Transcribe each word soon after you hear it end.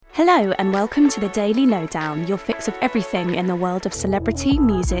Hello and welcome to the Daily Lowdown, your fix of everything in the world of celebrity,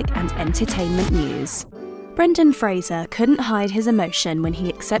 music and entertainment news. Brendan Fraser couldn't hide his emotion when he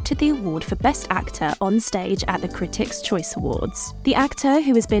accepted the award for Best Actor on stage at the Critics' Choice Awards. The actor,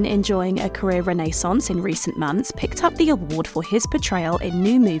 who has been enjoying a career renaissance in recent months, picked up the award for his portrayal in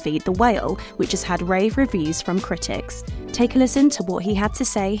new movie The Whale, which has had rave reviews from critics. Take a listen to what he had to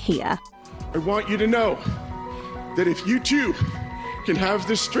say here. I want you to know that if you too can have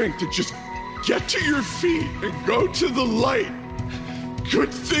the strength to just get to your feet and go to the light,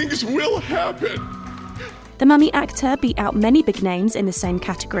 good things will happen. The Mummy actor beat out many big names in the same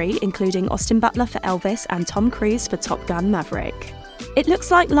category, including Austin Butler for Elvis and Tom Cruise for Top Gun Maverick. It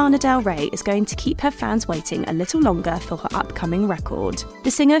looks like Lana Del Rey is going to keep her fans waiting a little longer for her upcoming record.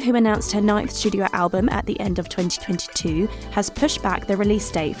 The singer, who announced her 9th studio album at the end of 2022, has pushed back the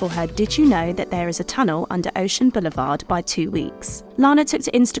release date for her Did You Know That There Is a Tunnel Under Ocean Boulevard by 2 weeks. Lana took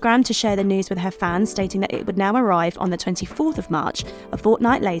to Instagram to share the news with her fans, stating that it would now arrive on the 24th of March, a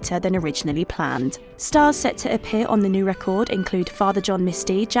fortnight later than originally planned. Stars set to appear on the new record include Father John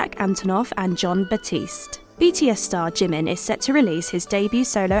Misty, Jack Antonoff and Jon Batiste. BTS star Jimin is set to release his debut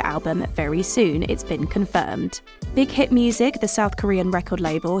solo album very soon, it's been confirmed. Big Hit Music, the South Korean record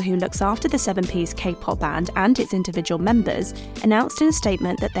label who looks after the 7-piece K-pop band and its individual members, announced in a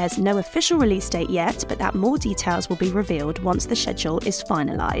statement that there's no official release date yet, but that more details will be revealed once the schedule is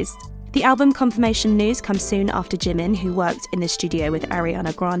finalised. The album confirmation news comes soon after Jimin, who worked in the studio with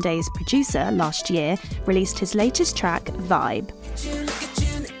Ariana Grande's producer last year, released his latest track, Vibe.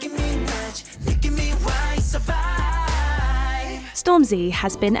 Stormzy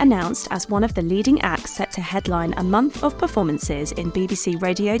has been announced as one of the leading acts set to headline a month of performances in BBC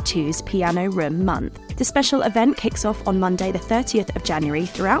Radio 2's Piano Room Month. The special event kicks off on Monday the 30th of January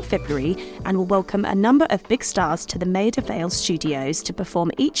throughout February and will welcome a number of big stars to the Maida Vale studios to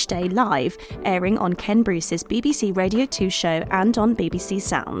perform each day live, airing on Ken Bruce's BBC Radio 2 show and on BBC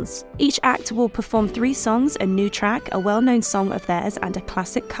Sounds. Each act will perform 3 songs, a new track, a well-known song of theirs and a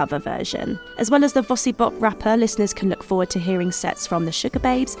classic cover version. As well as the Vossi Bop rapper, listeners can look forward to hearing sets from the Sugar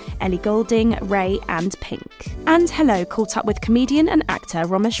Babes, Ellie Goulding, Ray and Pink. And Hello caught up with comedian and actor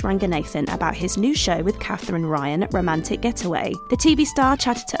Ramesh Ranganathan about his new show with Katherine Ryan, Romantic Getaway. The TV star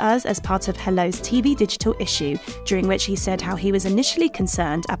chatted to us as part of Hello's TV digital issue, during which he said how he was initially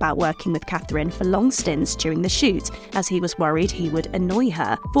concerned about working with Katherine for long stints during the shoot, as he was worried he would annoy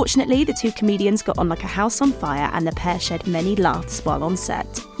her. Fortunately, the two comedians got on like a house on fire and the pair shared many laughs while on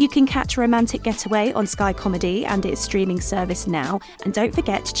set. You can catch Romantic Getaway on Sky Comedy and its streaming service now, and don't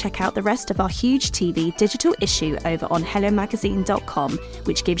forget to check out the rest of our huge TV digital issue over on hellomagazine.com,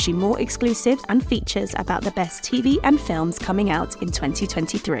 which gives you more exclusives and features about the best TV and films coming out in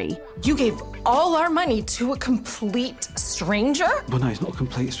 2023. You gave all our money to a complete stranger? Well, no, he's not a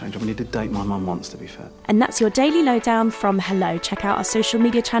complete stranger. We need to date my mum once, to be fair. And that's your Daily Lowdown from Hello. Check out our social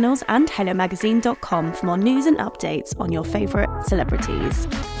media channels and hellomagazine.com for more news and updates on your favourite celebrities.